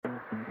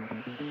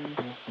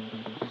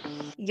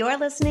You're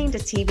listening to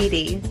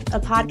TBD, a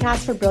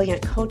podcast for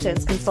brilliant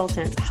coaches,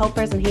 consultants,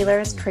 helpers, and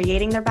healers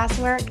creating their best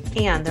work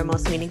and their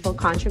most meaningful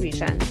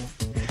contribution.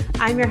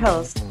 I'm your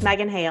host,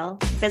 Megan Hale,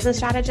 business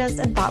strategist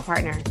and thought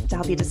partner to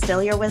help you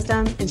distill your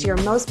wisdom into your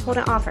most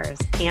potent offers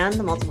and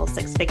the multiple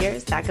six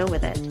figures that go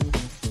with it.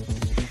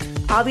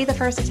 I'll be the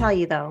first to tell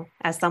you, though,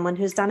 as someone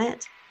who's done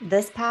it,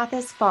 this path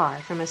is far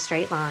from a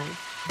straight line.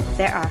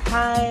 There are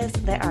highs,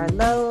 there are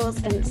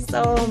lows, and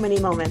so many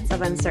moments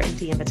of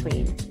uncertainty in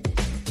between.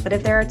 But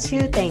if there are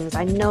two things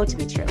I know to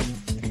be true,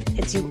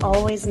 it's you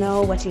always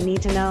know what you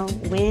need to know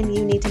when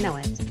you need to know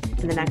it.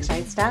 And the next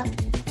right step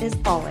is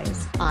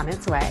always on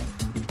its way.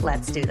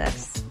 Let's do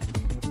this.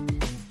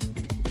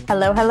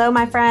 Hello,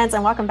 my friends,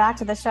 and welcome back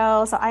to the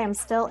show. So I am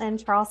still in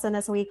Charleston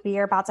this week. We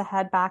are about to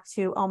head back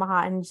to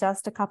Omaha in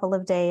just a couple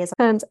of days.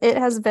 And it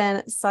has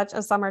been such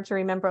a summer to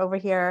remember over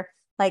here.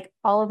 Like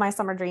all of my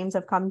summer dreams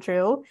have come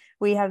true.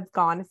 We have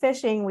gone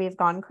fishing, we've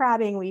gone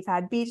crabbing, we've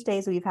had beach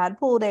days, we've had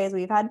pool days,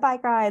 we've had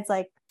bike rides,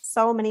 like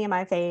so many of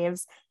my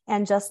faves.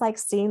 And just like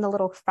seeing the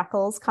little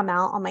freckles come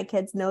out on my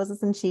kids'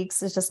 noses and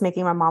cheeks is just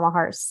making my mama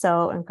heart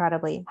so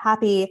incredibly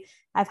happy.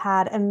 I've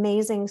had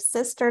amazing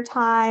sister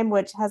time,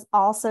 which has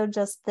also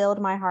just filled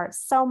my heart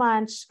so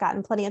much,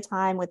 gotten plenty of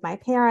time with my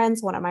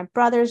parents. One of my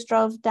brothers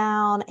drove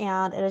down,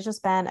 and it has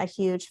just been a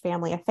huge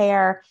family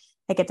affair.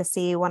 I get to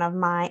see one of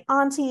my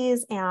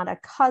aunties and a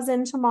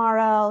cousin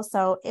tomorrow.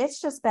 So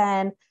it's just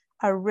been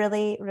a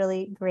really,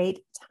 really great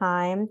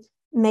time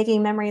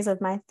making memories with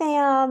my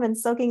fam and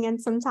soaking in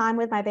some time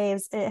with my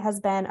babes. It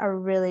has been a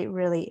really,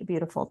 really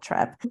beautiful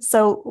trip.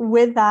 So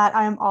with that,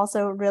 I am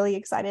also really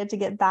excited to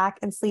get back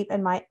and sleep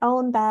in my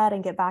own bed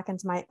and get back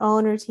into my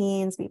own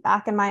routines, be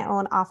back in my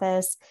own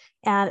office.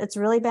 And it's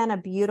really been a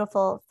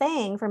beautiful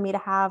thing for me to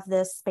have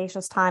this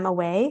spacious time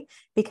away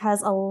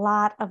because a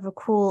lot of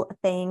cool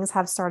things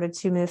have started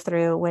to move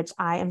through, which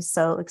I am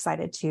so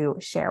excited to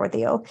share with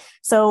you.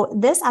 So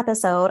this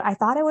episode, I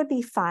thought it would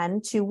be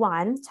fun to,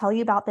 one, tell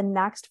you about the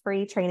next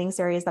free training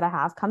series that I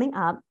have coming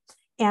up,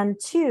 and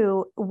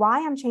two,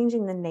 why I'm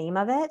changing the name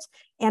of it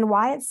and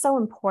why it's so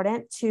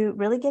important to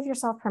really give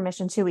yourself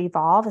permission to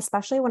evolve,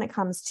 especially when it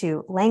comes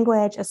to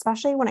language,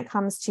 especially when it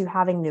comes to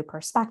having new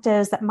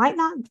perspectives that might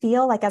not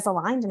feel like as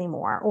aligned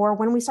anymore. Or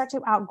when we start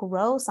to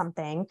outgrow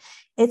something,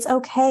 it's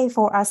okay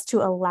for us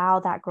to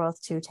allow that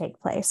growth to take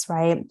place,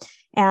 right?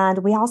 And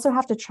we also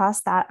have to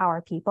trust that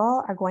our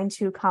people are going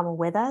to come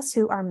with us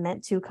who are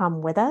meant to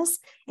come with us,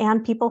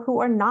 and people who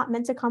are not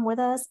meant to come with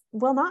us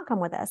will not come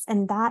with us.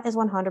 And that is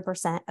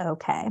 100%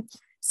 okay.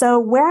 So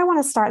where I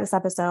want to start this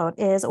episode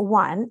is,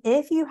 one,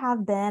 if you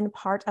have been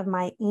part of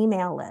my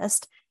email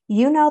list,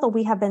 you know that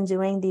we have been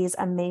doing these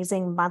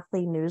amazing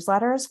monthly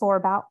newsletters for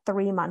about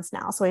 3 months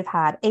now. So we've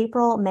had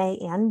April, May,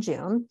 and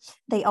June.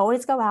 They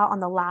always go out on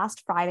the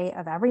last Friday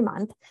of every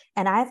month.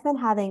 And I've been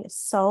having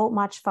so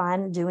much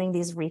fun doing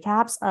these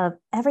recaps of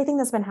everything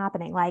that's been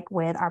happening, like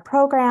with our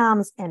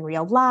programs in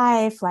real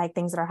life, like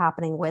things that are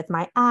happening with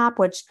my app,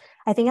 which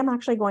I think I'm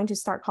actually going to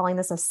start calling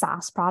this a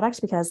SaaS product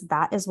because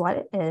that is what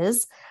it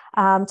is.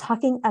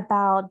 Talking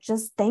about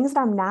just things that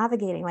I'm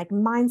navigating, like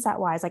mindset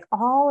wise, like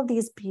all of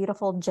these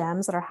beautiful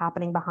gems that are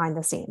happening behind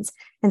the scenes.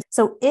 And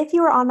so if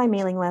you are on my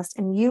mailing list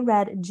and you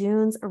read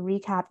June's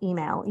recap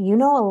email, you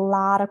know a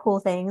lot of cool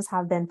things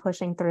have been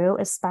pushing through,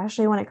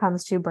 especially when it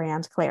comes to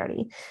brand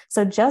clarity.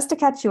 So just to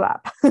catch you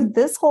up,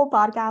 this whole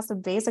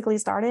podcast basically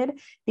started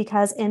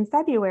because in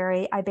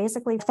February, I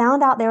basically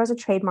found out there was a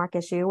trademark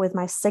issue with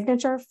my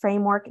signature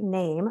framework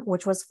name,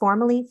 which was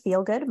formerly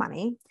Feel Good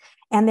Money.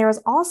 And there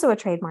was also a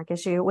trademark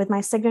issue with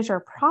my signature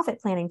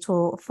profit planning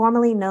tool,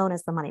 formerly known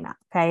as the Money Map.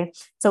 Okay.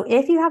 So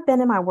if you have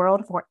been in my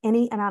world for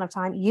any amount of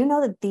time, you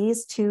know that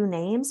these two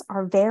names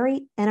are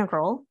very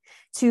integral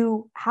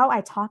to how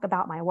I talk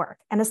about my work,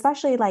 and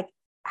especially like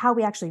how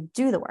we actually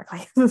do the work.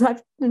 Like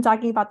I've been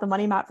talking about the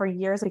Money Map for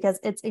years because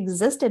it's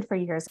existed for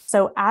years.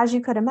 So as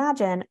you could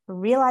imagine,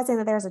 realizing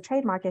that there's a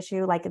trademark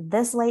issue like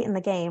this late in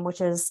the game,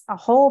 which is a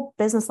whole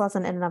business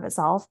lesson in and of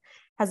itself,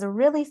 has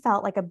really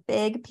felt like a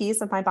big piece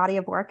of my body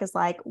of work is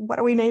like, what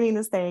are we naming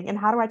this thing? And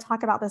how do I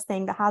talk about this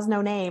thing that has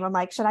no name? I'm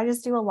like, should I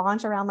just do a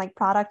launch around like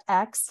product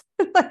X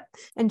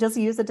and just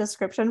use a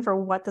description for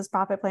what this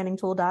profit planning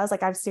tool does?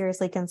 Like I've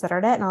seriously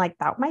considered it. And I'm like,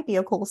 that might be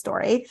a cool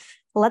story.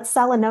 Let's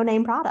sell a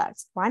no-name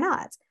product. Why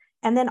not?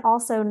 And then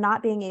also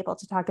not being able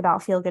to talk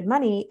about feel good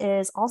money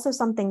is also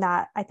something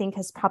that I think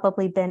has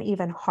probably been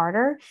even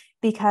harder,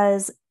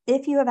 because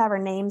if you have ever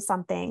named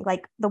something,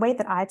 like the way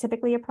that I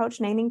typically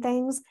approach naming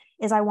things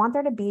is I want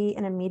there to be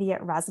an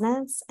immediate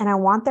resonance and I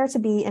want there to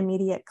be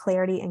immediate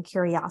clarity and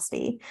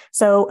curiosity.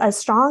 So a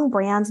strong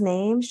brand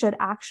name should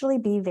actually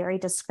be very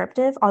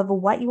descriptive of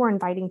what you are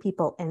inviting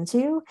people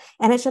into.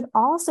 And it should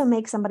also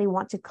make somebody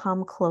want to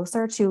come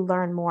closer to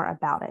learn more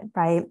about it,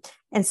 right?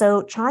 And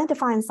so trying to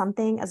find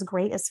something as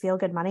great as Feel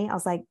Good Money, I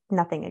was like,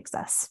 nothing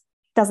exists.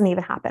 Doesn't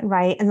even happen,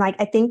 right? And like,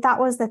 I think that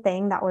was the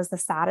thing that was the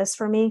saddest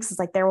for me, because it's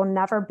like, there will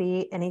never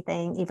be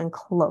anything even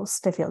close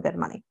to Feel Good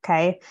Money,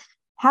 okay?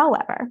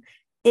 However,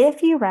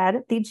 If you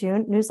read the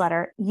June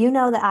newsletter, you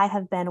know that I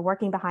have been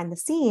working behind the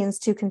scenes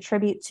to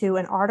contribute to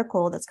an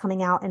article that's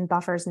coming out in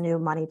Buffer's new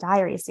Money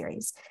Diary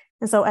series.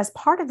 And so, as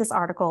part of this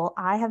article,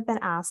 I have been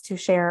asked to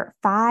share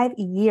 5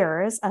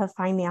 years of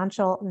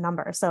financial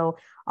numbers. So,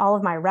 all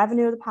of my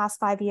revenue the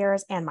past 5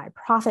 years and my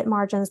profit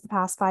margins the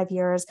past 5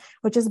 years,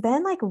 which has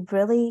been like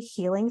really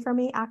healing for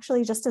me,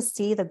 actually, just to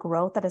see the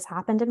growth that has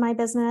happened in my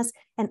business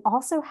and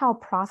also how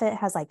profit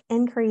has like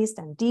increased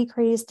and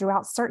decreased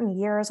throughout certain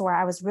years where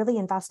I was really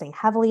investing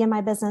heavily in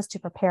my business to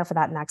prepare for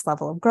that next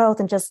level of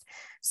growth, and just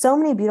so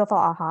many beautiful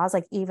ahas,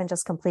 like even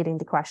just completing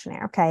the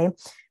questionnaire. Okay.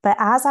 But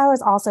as I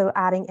was also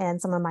adding in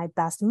some of my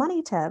best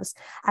money tips,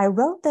 I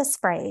wrote this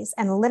phrase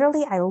and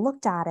literally I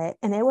looked at it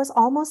and it was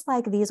almost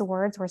like these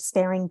words were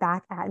staring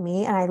back at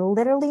me. And I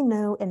literally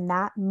knew in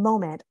that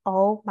moment,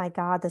 oh my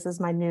God, this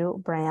is my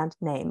new brand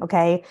name.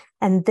 Okay.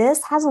 And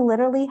this has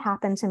literally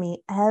happened to me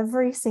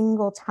every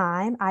single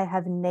time I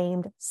have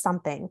named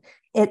something.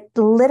 It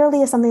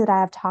literally is something that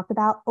I have talked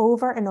about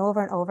over and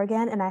over and over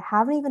again. And I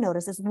haven't even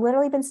noticed. It's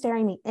literally been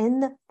staring me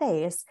in the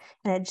face.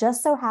 And it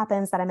just so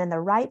happens that I'm in the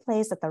right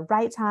place at the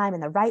right time,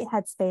 in the right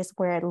headspace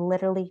where it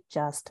literally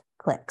just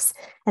clicks.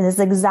 And this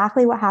is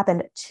exactly what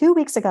happened 2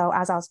 weeks ago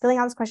as I was filling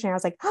out this questionnaire. I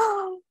was like,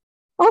 oh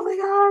my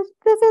gosh,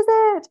 this is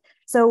it.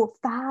 So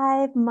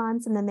 5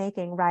 months in the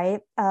making,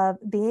 right? Of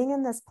being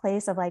in this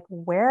place of like,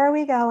 where are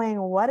we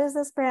going? What is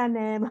this brand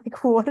name?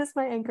 Like, what is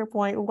my anchor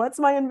point? What's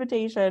my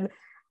invitation?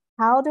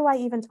 How do I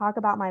even talk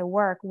about my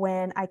work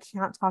when I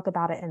can't talk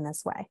about it in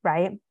this way,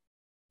 right?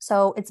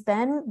 So it's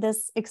been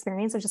this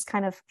experience of just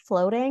kind of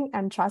floating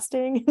and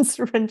trusting and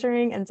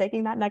surrendering and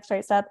taking that next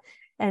right step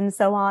and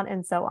so on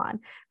and so on.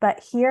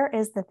 But here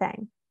is the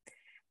thing.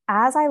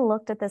 As I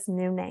looked at this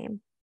new name,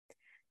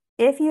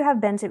 if you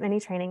have been to any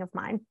training of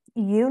mine,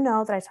 you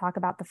know that I talk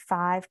about the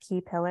 5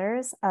 key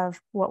pillars of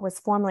what was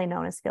formerly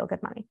known as Feel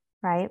Good Money,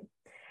 right?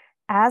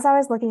 As I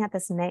was looking at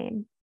this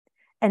name,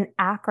 an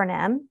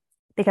acronym,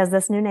 because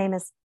this new name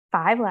is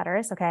 5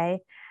 letters,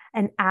 okay?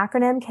 An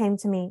acronym came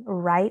to me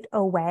right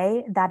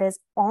away that is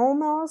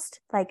almost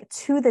like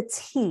to the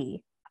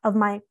T of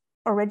my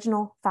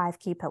original 5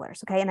 key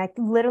pillars, okay? And I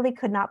literally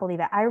could not believe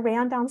it. I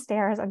ran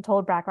downstairs and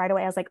told Brack right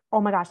away. I was like,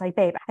 oh my gosh, like,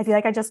 babe, I feel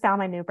like I just found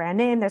my new brand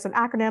name. There's an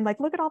acronym, like,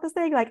 look at all this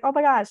thing, like, oh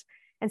my gosh.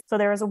 And so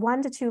there was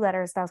 1 to 2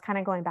 letters that I was kind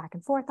of going back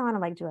and forth on.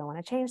 I'm like, do I want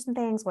to change some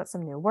things? What's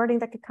some new wording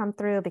that could come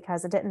through?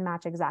 Because it didn't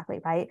match exactly,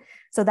 right?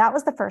 So that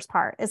was the first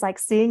part, is like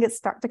seeing it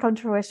start to come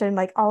to fruition.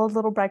 Like all of the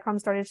little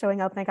breadcrumbs started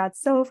showing up and I got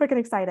so freaking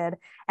excited.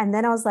 And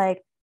then I was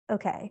like,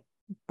 okay,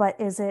 but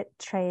is it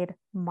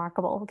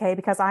trademarkable? Okay,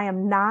 because I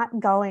am not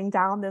going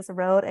down this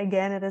road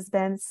again. It has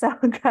been so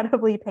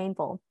incredibly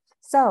painful.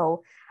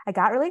 So I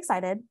got really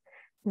excited.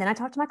 Then I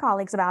talked to my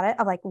colleagues about it.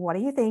 I'm like, what do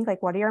you think?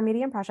 Like, what are your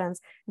immediate impressions?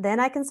 Then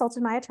I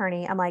consulted my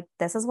attorney. I'm like,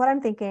 this is what I'm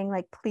thinking.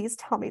 Like, please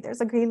tell me there's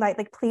a green light.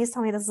 Like, please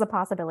tell me this is a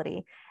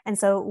possibility. And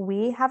so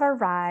we have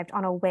arrived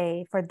on a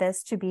way for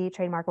this to be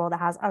trademarkable that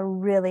has a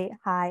really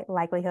high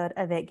likelihood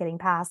of it getting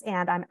passed.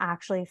 And I'm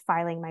actually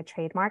filing my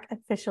trademark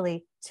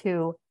officially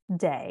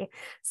today.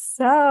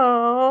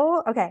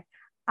 So, okay,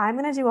 I'm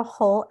going to do a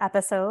whole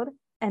episode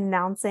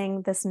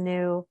announcing this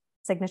new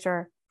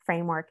signature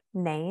framework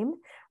name,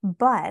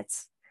 but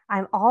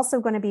I'm also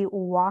going to be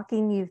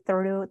walking you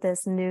through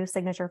this new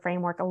signature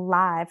framework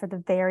live for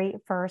the very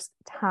first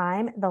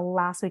time the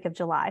last week of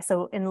July.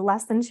 So in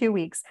less than 2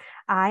 weeks,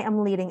 I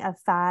am leading a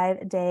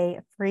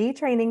 5-day free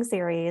training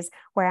series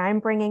where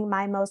I'm bringing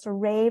my most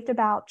raved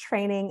about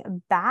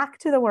training back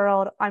to the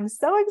world. I'm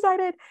so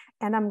excited.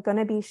 And I'm going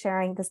to be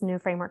sharing this new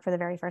framework for the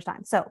very first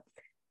time. So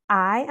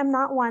I am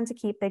not one to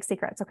keep big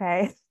secrets,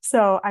 okay?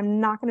 So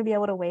I'm not going to be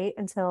able to wait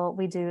until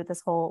we do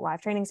this whole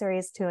live training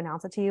series to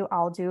announce it to you.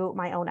 I'll do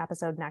my own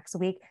episode next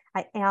week.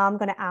 I am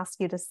going to ask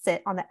you to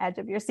sit on the edge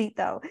of your seat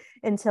though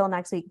until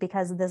next week,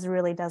 because this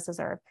really does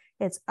deserve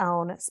its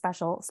own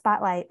special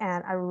spotlight.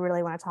 And I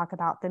really want to talk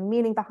about the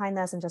meaning behind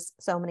this and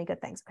just so many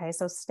good things, okay?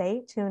 So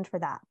stay tuned for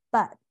that.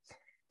 But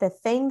the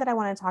thing that I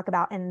want to talk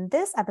about in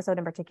this episode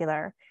in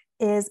particular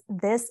is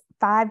this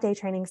 5-day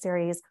training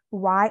series,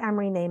 why I'm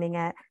renaming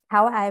it,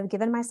 how I've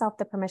given myself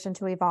the permission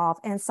to evolve,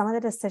 and some of the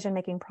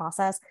decision-making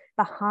process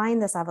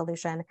behind this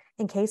evolution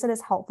in case it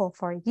is helpful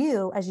for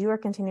you as you are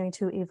continuing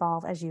to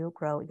evolve as you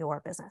grow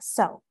your business.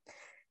 So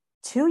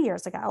 2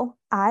 years ago,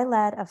 I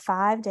led a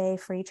 5-day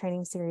free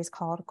training series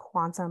called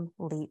Quantum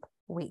Leap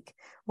Week,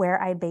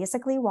 where I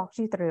basically walked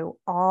you through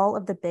all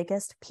of the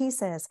biggest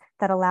pieces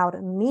that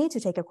allowed me to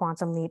take a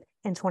quantum leap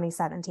in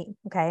 2017.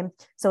 Okay.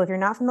 So if you're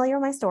not familiar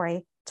with my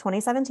story,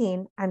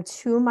 2017, I'm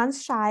 2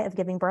 months shy of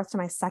giving birth to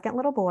my second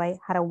little boy,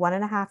 had a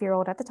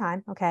 1.5-year-old at the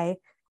time. Okay.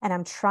 And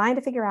I'm trying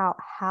to figure out,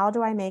 how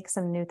do I make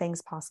some new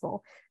things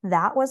possible?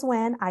 That was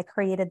when I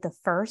created the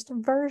first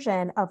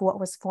version of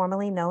what was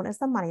formerly known as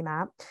the Money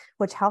Map,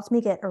 which helped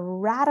me get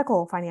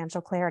radical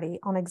financial clarity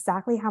on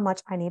exactly how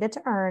much I needed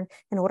to earn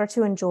in order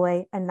to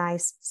enjoy a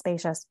nice,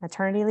 spacious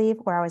maternity leave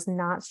where I was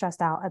not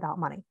stressed out about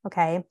money.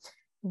 Okay.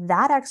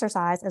 That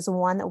exercise is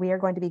one that we are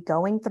going to be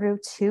going through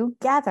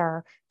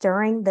together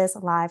during this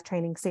live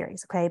training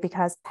series, okay?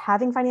 Because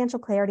having financial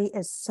clarity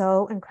is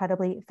so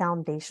incredibly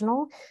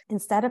foundational.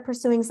 Instead of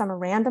pursuing some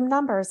random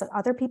numbers that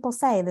other people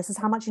say, this is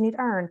how much you need to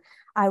earn,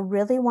 I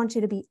really want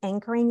you to be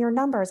anchoring your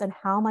numbers and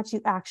how much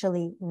you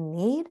actually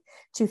need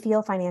to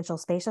feel financial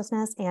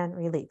spaciousness and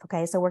relief,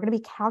 okay? So we're going to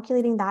be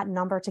calculating that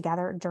number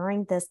together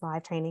during this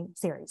live training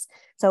series.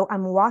 So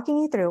I'm walking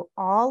you through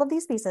all of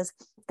these pieces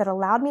that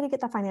allowed me to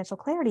get the financial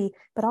clarity,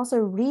 but also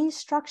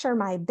restructure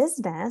my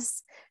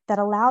business that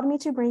allowed me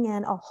to bring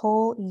in a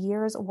whole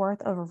year's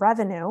worth of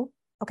revenue,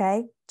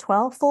 okay?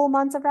 12 full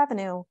months of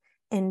revenue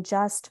in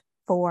just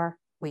 4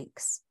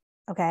 weeks,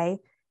 okay?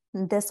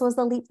 This was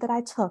the leap that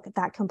I took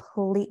that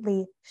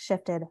completely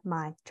shifted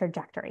my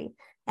trajectory.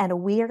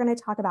 And we are going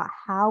to talk about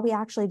how we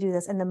actually do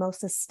this in the most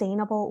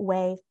sustainable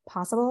way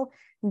possible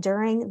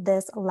during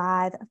this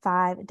live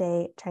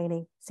 5-day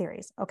training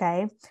series,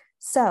 okay?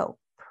 So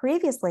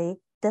previously,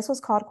 this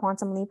was called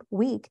Quantum Leap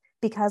Week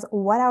because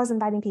what I was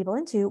inviting people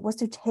into was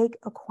to take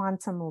a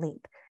quantum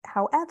leap.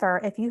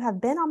 However, if you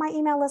have been on my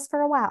email list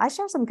for a while, I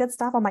share some good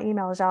stuff on my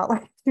emails, y'all.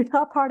 Like, if you're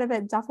not part of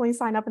it, definitely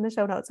sign up in the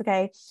show notes,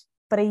 okay?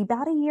 But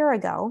about a year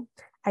ago,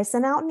 I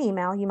sent out an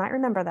email, you might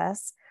remember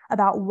this,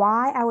 about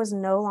why I was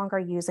no longer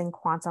using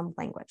quantum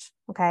language,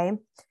 okay?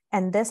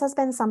 And this has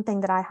been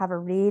something that I have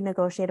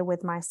renegotiated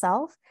with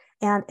myself.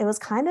 And it was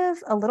kind of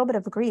a little bit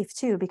of grief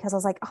too, because I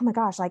was like, oh my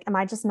gosh, like, am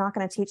I just not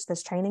going to teach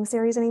this training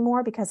series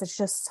anymore? Because it's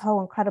just so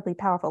incredibly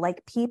powerful.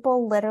 Like,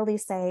 people literally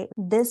say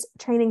this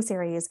training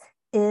series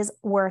is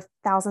worth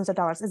thousands of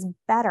dollars, is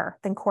better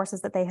than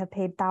courses that they have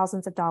paid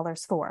thousands of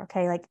dollars for.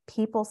 Okay. Like,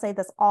 people say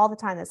this all the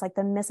time. It's like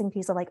the missing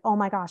piece of like, oh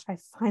my gosh, I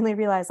finally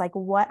realized like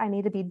what I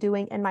need to be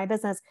doing in my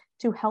business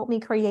to help me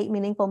create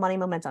meaningful money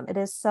momentum. It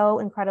is so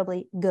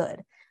incredibly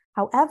good.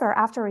 However,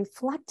 after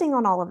reflecting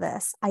on all of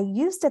this, I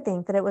used to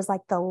think that it was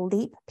like the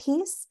leap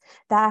piece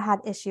that I had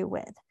issue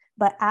with.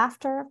 But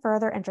after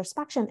further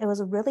introspection, it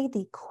was really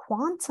the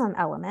quantum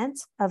element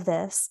of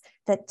this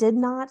that did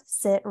not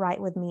sit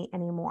right with me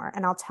anymore.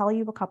 And I'll tell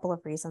you a couple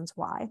of reasons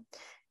why.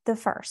 The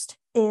first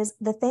is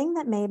the thing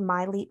that made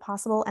my leap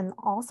possible, and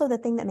also the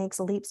thing that makes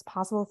leaps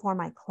possible for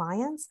my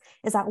clients,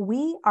 is that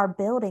we are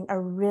building a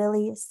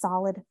really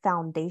solid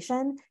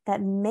foundation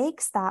that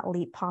makes that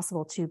leap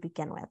possible to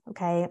begin with,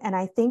 okay? And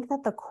I think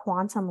that the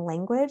quantum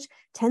language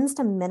tends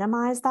to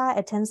minimize that.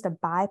 It tends to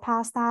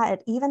bypass that.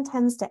 It even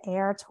tends to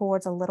err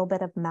towards a little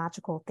bit of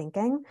magical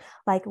thinking.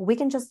 Like, we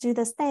can just do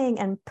this thing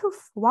and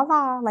poof,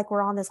 voila, like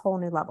we're on this whole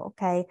new level,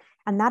 okay?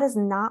 And that is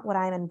not what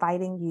I'm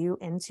inviting you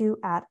into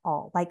at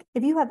all. Like,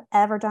 if you have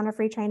ever done a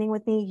free training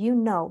with me, you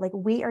know, like,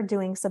 we are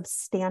doing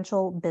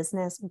substantial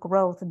business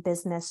growth,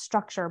 business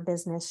structure,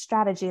 business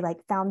strategy, like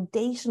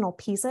foundational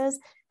pieces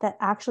that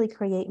actually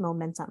create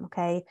momentum.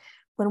 Okay.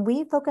 When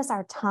we focus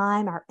our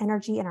time, our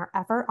energy, and our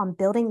effort on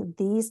building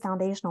these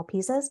foundational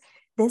pieces,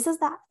 this is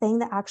that thing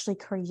that actually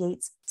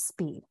creates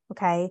speed,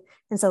 okay?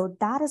 And so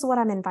that is what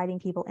I'm inviting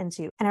people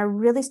into. And I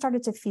really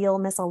started to feel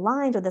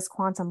misaligned with this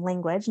quantum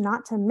language,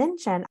 not to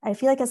mention, I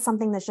feel like it's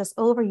something that's just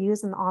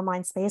overused in the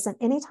online space. And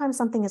anytime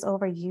something is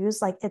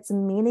overused, like, its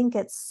meaning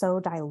gets so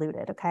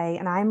diluted, okay?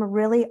 And I'm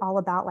really all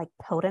about like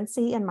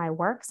potency in my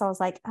work. So I was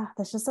like,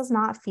 this just does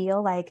not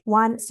feel like,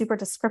 one, super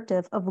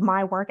descriptive of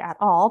my work at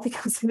all,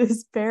 because it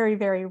is very,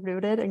 very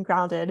rooted and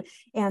grounded.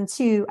 And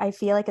two, I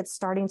feel like it's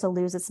starting to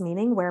lose its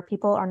meaning where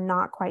people are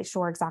not quite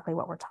sure exactly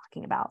what we're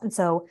talking about. And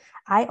so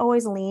I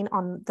always lean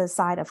on the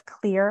side of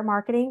clear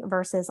marketing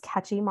versus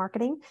catchy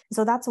marketing.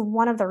 So that's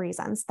one of the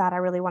reasons that I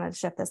really wanted to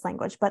shift this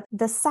language. But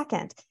the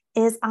second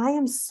is I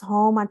am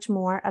so much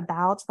more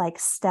about like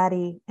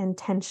steady,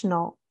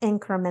 intentional,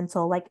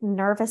 incremental, like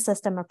nervous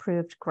system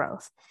approved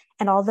growth.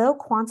 And although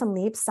quantum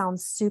leaps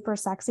sounds super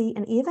sexy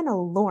and even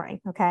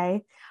alluring,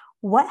 okay,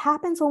 what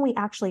happens when we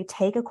actually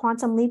take a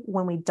quantum leap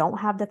when we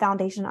don't have the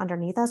foundation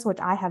underneath us, which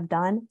I have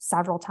done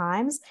several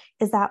times,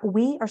 is that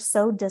we are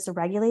so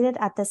dysregulated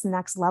at this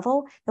next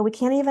level that we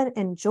can't even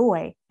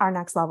enjoy our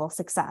next level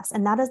success.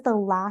 And that is the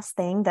last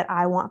thing that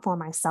I want for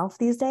myself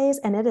these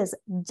days. And it is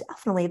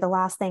definitely the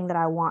last thing that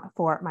I want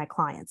for my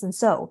clients. And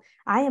so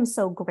I am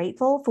so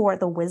grateful for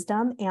the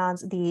wisdom and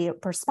the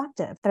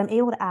perspective that I'm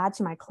able to add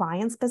to my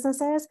clients'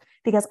 businesses,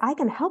 because I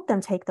can help them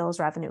take those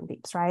revenue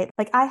leaps, right?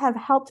 Like, I have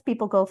helped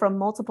people go from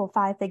multiple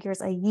 5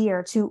 figures a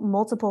year to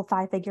multiple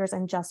 5 figures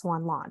in just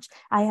one launch.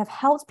 I have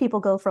helped people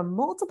go from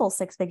multiple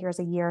 6 figures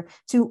a year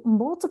to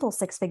multiple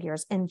 6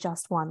 figures in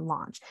just one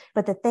launch.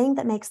 But the thing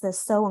that makes this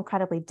so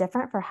incredibly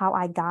different for how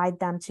I guide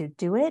them to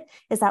do it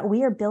is that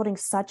we are building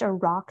such a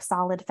rock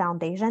solid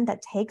foundation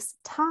that takes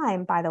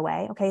time, by the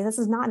way. Okay, this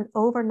is not an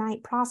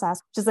overnight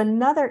process, which is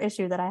another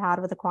issue that I had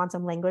with the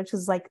quantum language,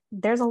 because like,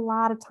 there's a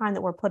lot of time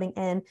that we're putting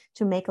in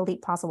to make a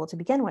leap possible to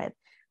begin with.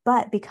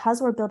 But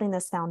because we're building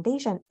this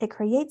foundation, it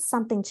creates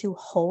something to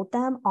hold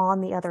them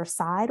on the other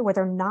side where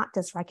they're not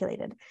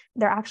dysregulated.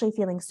 They're actually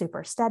feeling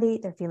super steady.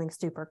 They're feeling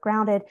super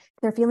grounded.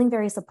 They're feeling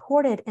very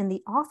supported in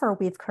the offer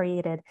we've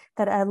created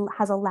that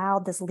has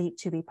allowed this leap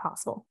to be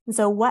possible. And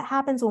so what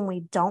happens when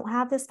we don't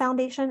have this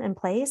foundation in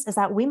place is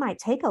that we might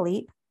take a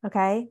leap,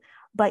 okay?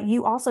 But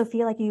you also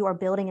feel like you are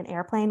building an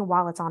airplane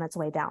while it's on its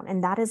way down.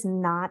 And that is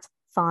not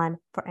fun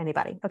for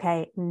anybody.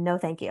 Okay. No,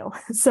 thank you.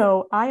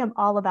 So I am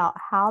all about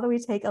how do we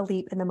take a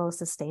leap in the most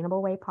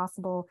sustainable way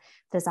possible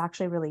that's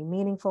actually really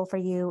meaningful for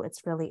you.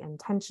 It's really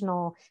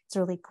intentional. It's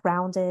really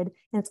grounded.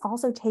 And it's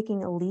also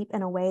taking a leap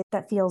in a way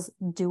that feels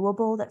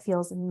doable, that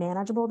feels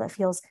manageable, that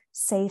feels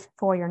safe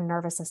for your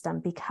nervous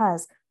system.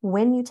 Because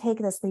when you take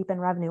this leap in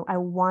revenue, I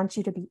want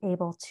you to be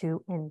able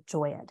to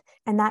enjoy it.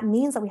 And that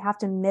means that we have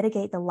to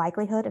mitigate the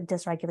likelihood of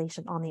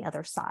dysregulation on the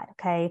other side.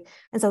 Okay.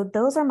 And so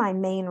those are my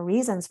main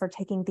reasons for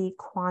taking the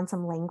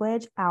quantum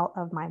language out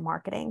of my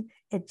marketing.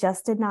 It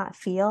just did not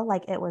feel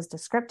like it was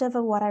descriptive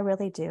of what I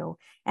really do.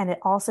 And it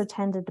also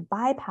tended to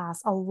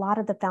bypass a lot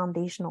of the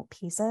foundational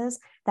pieces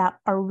that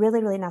are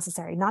really, really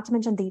necessary, not to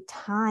mention the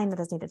time that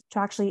is needed to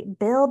actually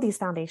build these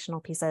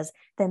foundational pieces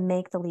that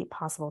make the leap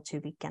possible to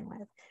begin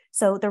with.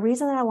 So the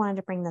reason that I wanted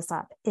to bring this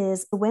up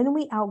is when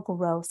we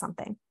outgrow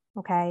something,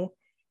 okay,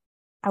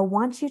 I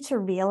want you to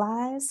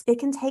realize it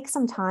can take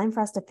some time for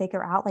us to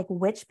figure out like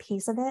which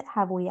piece of it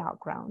have we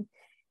outgrown.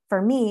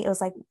 For me, it was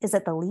like, is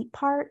it the leap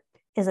part?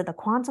 Is it the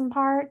quantum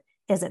part?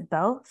 Is it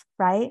both?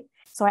 Right?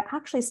 So I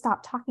actually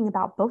stopped talking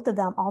about both of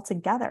them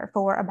altogether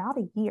for about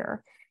a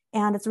year.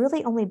 And it's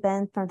really only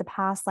been for the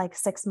past like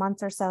 6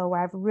 months or so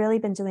where I've really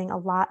been doing a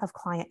lot of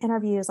client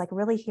interviews, like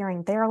really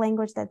hearing their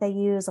language that they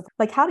use.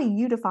 Like, how do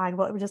you define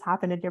what just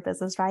happened in your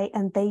business, right?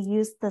 And they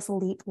use this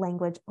leap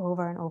language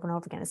over and over and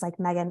over again. It's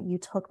like, Megan, you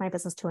took my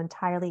business to an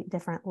entirely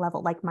different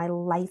level. Like my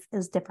life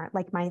is different.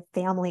 Like my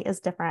family is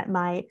different.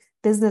 My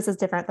business is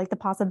different. Like the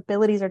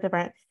possibilities are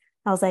different.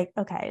 I was like,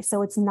 okay,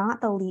 so it's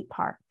not the leap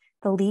part.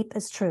 The leap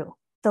is true.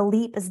 The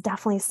leap is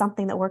definitely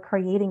something that we're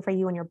creating for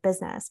you in your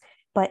business,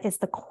 but it's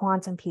the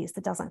quantum piece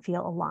that doesn't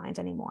feel aligned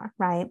anymore,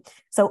 right?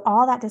 So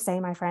all that to say,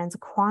 my friends,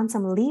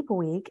 Quantum Leap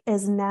Week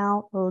is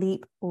now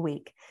Leap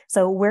Week.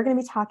 So we're going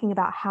to be talking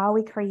about how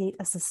we create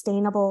a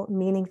sustainable,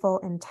 meaningful,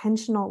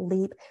 intentional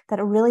leap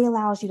that really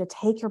allows you to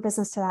take your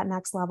business to that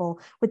next level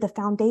with the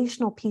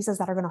foundational pieces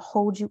that are going to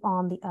hold you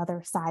on the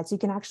other side so you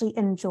can actually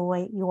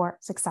enjoy your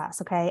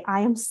success, okay? I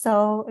am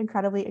so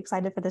incredibly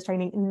excited for this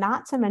training,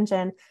 not to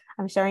mention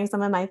I'm sharing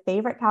some of my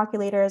favorite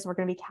calculators. We're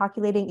going to be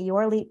calculating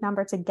your leap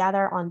number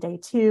together on day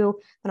 2.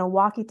 I'm going to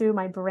walk you through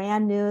my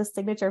brand new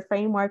signature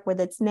framework with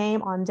its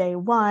name on day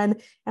 1.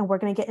 And we're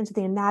going to get into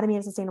the anatomy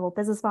of sustainable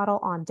business model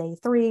on day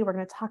 3. We're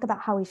going to talk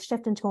about how we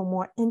shift into a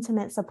more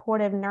intimate,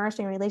 supportive,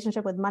 nourishing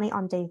relationship with money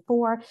on day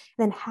 4. And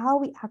then how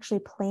we actually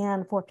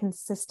plan for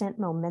consistent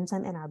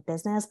momentum in our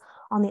business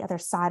on the other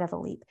side of the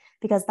leap.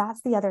 Because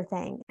that's the other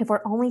thing. If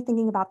we're only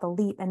thinking about the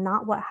leap and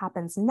not what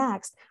happens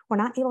next, we're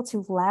not able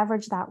to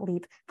leverage that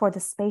leap for the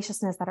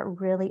spaciousness that it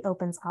really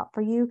opens up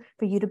for you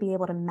to be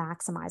able to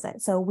maximize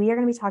it. So we are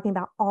going to be talking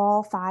about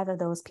all 5 of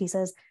those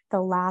pieces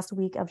the last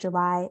week of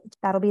July.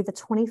 That'll be the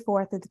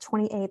 24th through the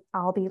 28th.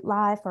 I'll be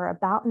live for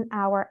about an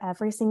hour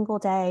every single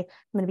day.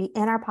 I'm going to be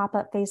in our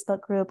pop-up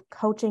Facebook group,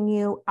 coaching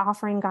you,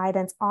 offering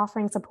guidance,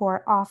 offering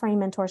support, offering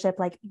mentorship.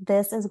 Like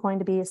this is going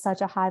to be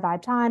such a high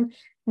vibe time.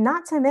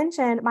 Not to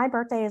mention, my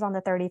birthday is on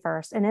the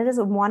 31st, and it is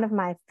one of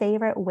my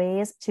favorite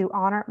ways to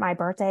honor my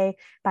birthday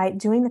by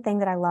doing the thing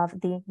that I love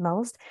the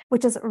most,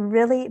 which is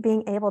really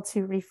being able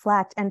to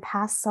reflect and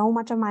pass so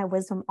much of my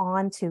wisdom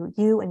on to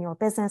you and your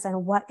business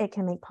and what it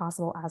can make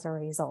possible as a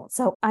result.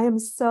 So I am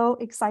so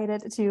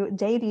excited to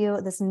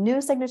debut this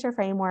new signature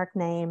framework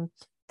name,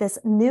 this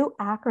new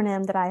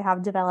acronym that I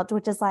have developed,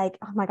 which is like,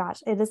 oh my gosh,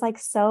 it is like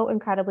so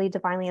incredibly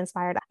divinely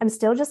inspired. I'm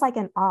still just like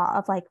in awe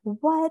of like,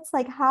 what?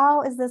 Like,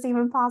 how is this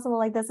even possible?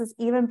 Like, this is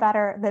even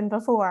better than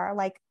before.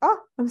 Like, oh,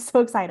 I'm so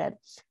excited.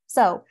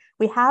 So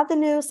we have the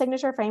new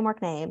signature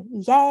framework name.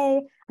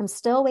 Yay. I'm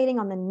still waiting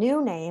on the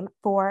new name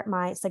for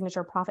my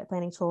signature profit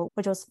planning tool,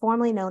 which was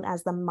formerly known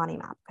as the Money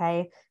Map.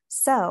 Okay.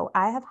 So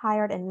I have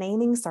hired a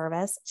naming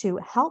service to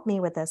help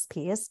me with this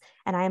piece.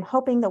 And I am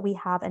hoping that we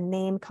have a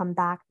name come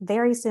back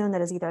very soon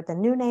that is either the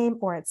new name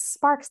or it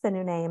sparks the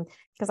new name,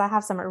 because I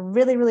have some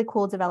really, really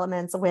cool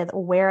developments with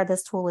where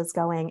this tool is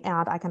going.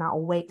 And I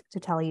cannot wait to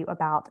tell you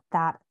about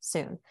that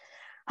soon.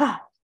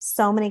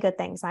 So many good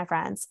things, my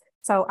friends.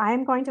 So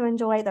I'm going to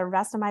enjoy the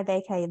rest of my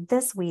vacay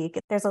this week.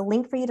 There's a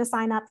link for you to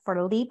sign up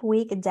for Leap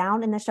Week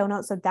down in the show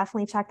notes. So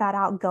definitely check that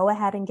out. Go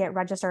ahead and get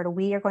registered.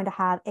 We are going to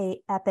have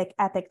a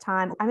epic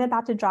time. I'm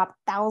about to drop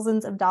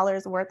thousands of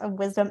dollars worth of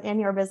wisdom in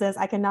your business.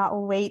 I cannot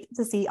wait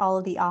to see all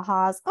of the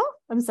ahas. Oh,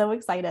 I'm so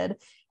excited.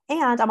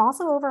 And I'm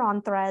also over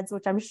on Threads,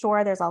 which I'm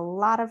sure there's a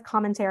lot of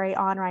commentary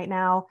on right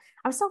now.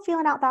 I'm still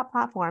feeling out that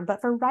platform,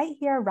 but for right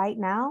here, right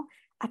now,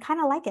 I kind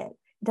of like it.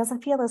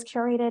 doesn't feel as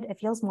curated. It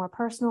feels more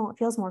personal. It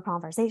feels more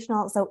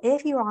conversational. So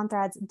if you're on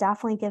Threads,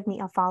 definitely give me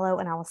a follow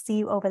and I will see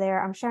you over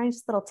there. I'm sharing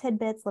just little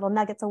tidbits, little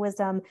nuggets of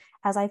wisdom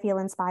as I feel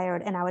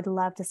inspired. And I would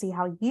love to see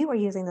how you are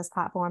using this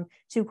platform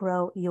to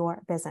grow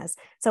your business.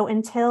 So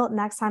until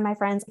next time, my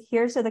friends,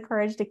 here's to the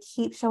courage to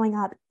keep showing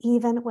up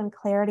even when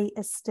clarity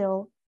is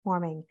still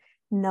forming,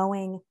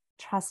 knowing,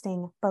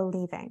 trusting,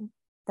 believing.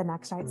 The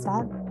next right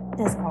step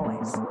is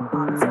always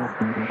on its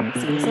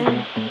way. See you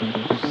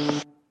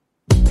soon.